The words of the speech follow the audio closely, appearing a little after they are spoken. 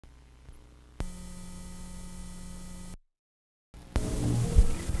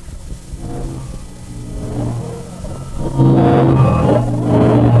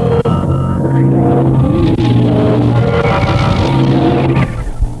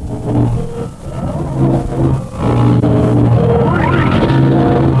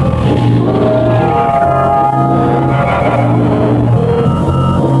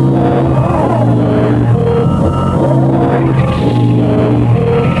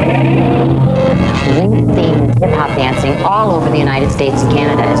United States and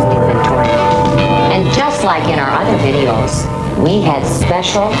Canada as we've been touring. And just like in our other videos, we had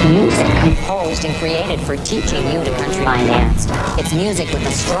special music composed and created for teaching you to country line dance. It's music with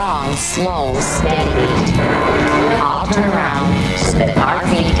a strong, slow, steady beat. I'll turn around so that our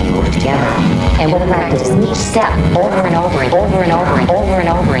feet can move together. And we'll practice each step over and over and over and over and over and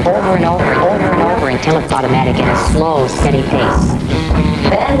over and over and over and over and over until it's automatic in a slow, steady pace.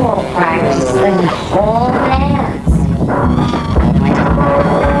 Then we'll practice the whole dance. Hold my tempo.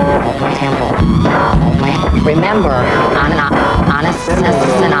 Hold my tempo. Hold my... Remember, on and up, on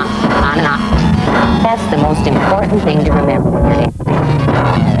and up. That's the most important thing to remember when you're dancing.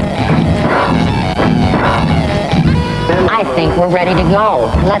 I think we're ready to go.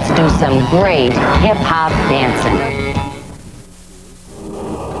 Let's do some great hip-hop dancing.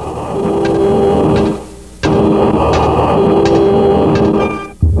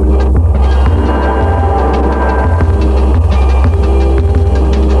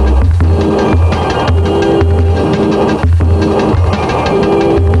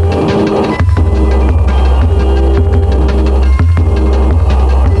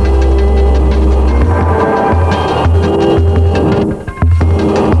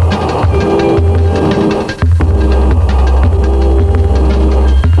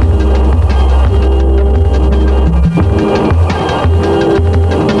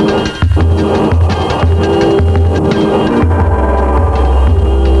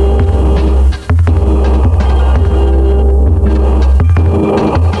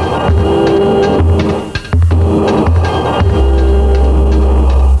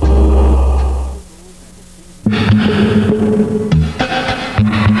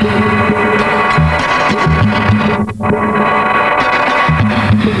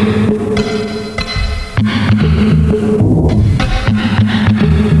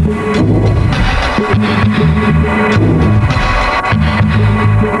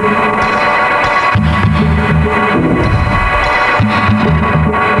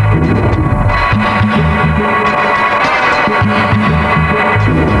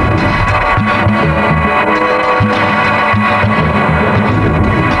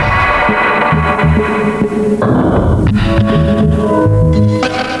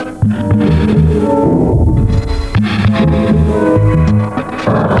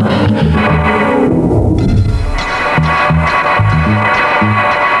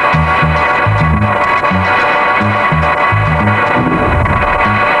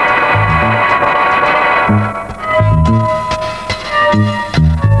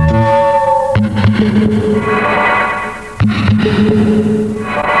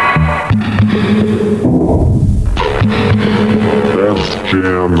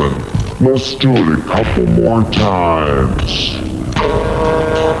 Jammin. Let's do it a couple more times.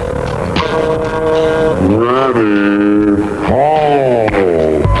 Ready? Hold.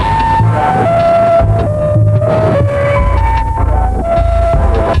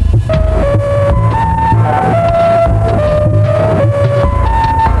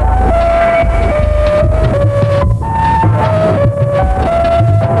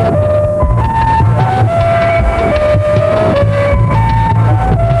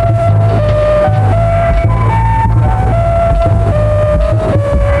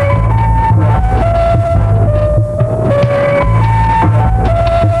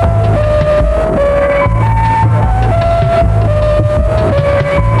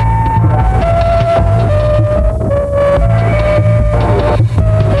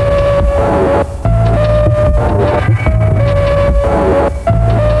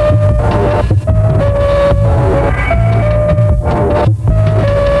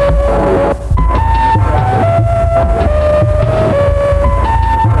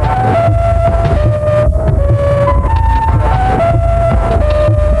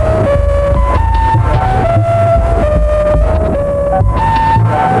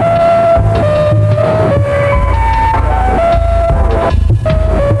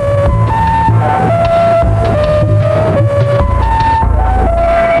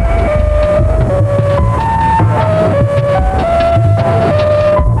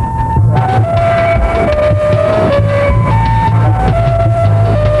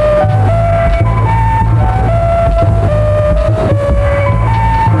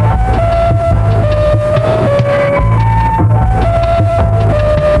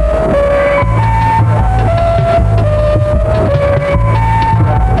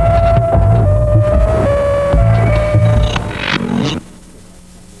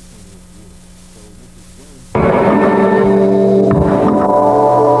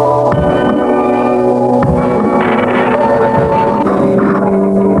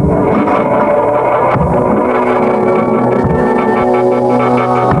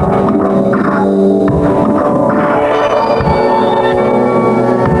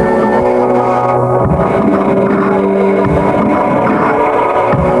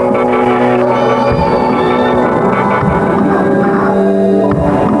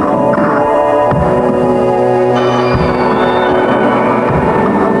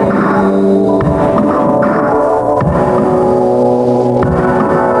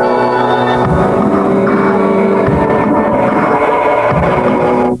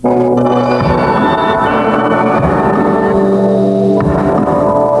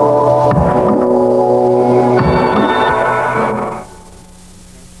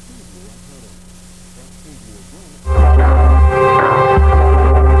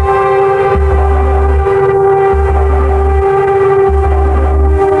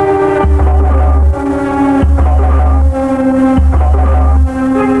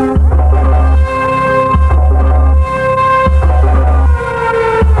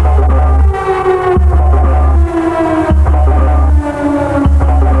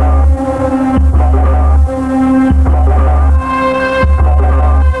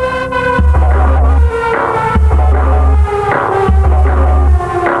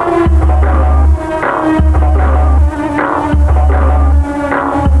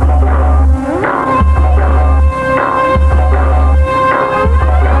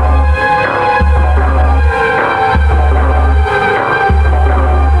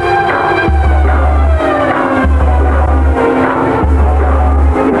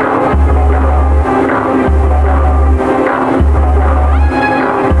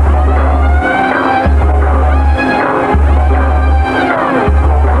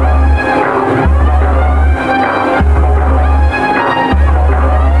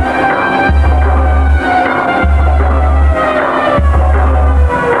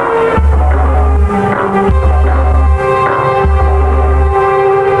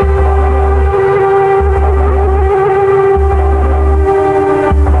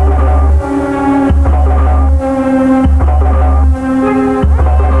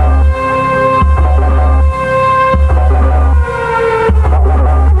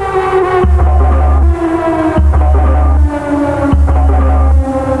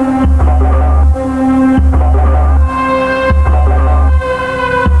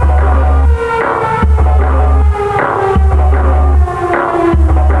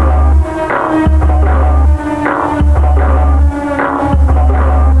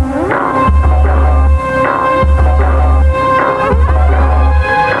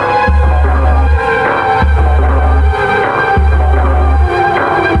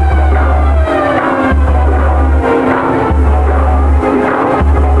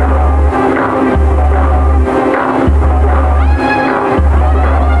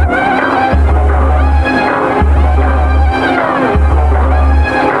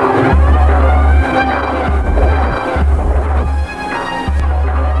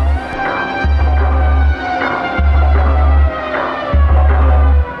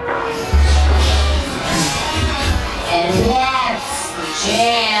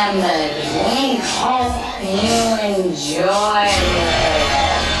 you enjoy it.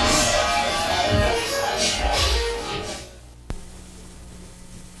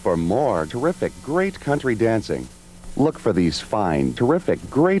 For more terrific, great country dancing, look for these fine, terrific,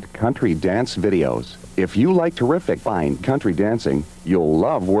 great country dance videos. If you like terrific, fine country dancing, you'll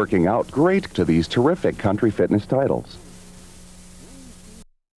love working out great to these terrific country fitness titles.